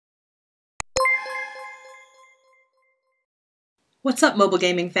What's up, mobile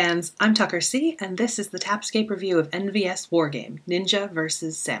gaming fans? I'm Tucker C, and this is the Tapscape review of NVS Wargame, Ninja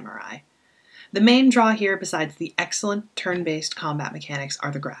vs. Samurai. The main draw here, besides the excellent turn-based combat mechanics,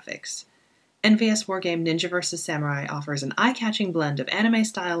 are the graphics. NVS Wargame Ninja vs. Samurai offers an eye-catching blend of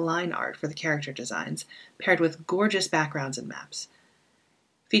anime-style line art for the character designs, paired with gorgeous backgrounds and maps.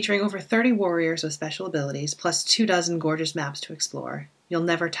 Featuring over 30 warriors with special abilities, plus 24 gorgeous maps to explore, you'll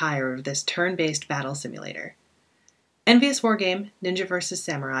never tire of this turn-based battle simulator. NVS Wargame Ninja vs.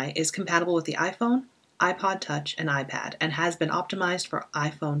 Samurai is compatible with the iPhone, iPod Touch, and iPad, and has been optimized for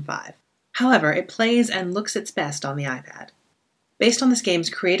iPhone 5. However, it plays and looks its best on the iPad. Based on this game's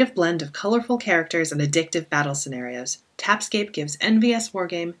creative blend of colorful characters and addictive battle scenarios, Tapscape gives NVS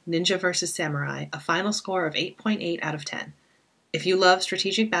Wargame Ninja vs. Samurai a final score of 8.8 out of 10. If you love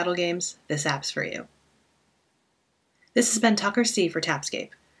strategic battle games, this app's for you. This has been Tucker C for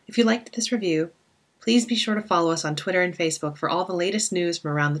Tapscape. If you liked this review, please be sure to follow us on Twitter and Facebook for all the latest news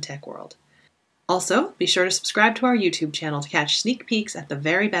from around the tech world. Also, be sure to subscribe to our YouTube channel to catch sneak peeks at the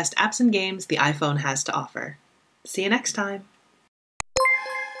very best apps and games the iPhone has to offer. See you next time!